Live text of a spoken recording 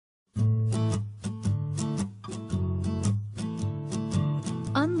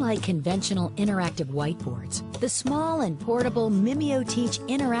Unlike conventional interactive whiteboards, the small and portable MimioTeach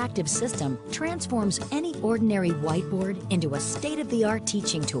interactive system transforms any ordinary whiteboard into a state-of-the-art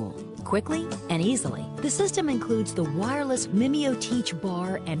teaching tool. Quickly and easily, the system includes the wireless MimioTeach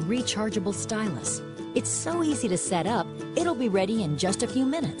bar and rechargeable stylus. It's so easy to set up, it'll be ready in just a few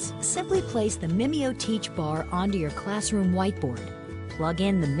minutes. Simply place the MimioTeach bar onto your classroom whiteboard. Plug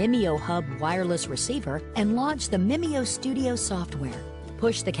in the Mimio Hub wireless receiver and launch the Mimio Studio software.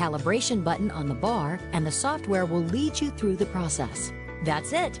 Push the calibration button on the bar and the software will lead you through the process.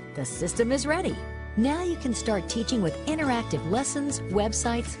 That's it, the system is ready. Now you can start teaching with interactive lessons,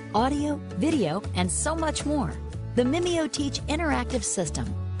 websites, audio, video, and so much more. The MimioTeach interactive system,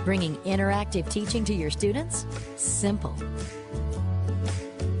 bringing interactive teaching to your students? Simple.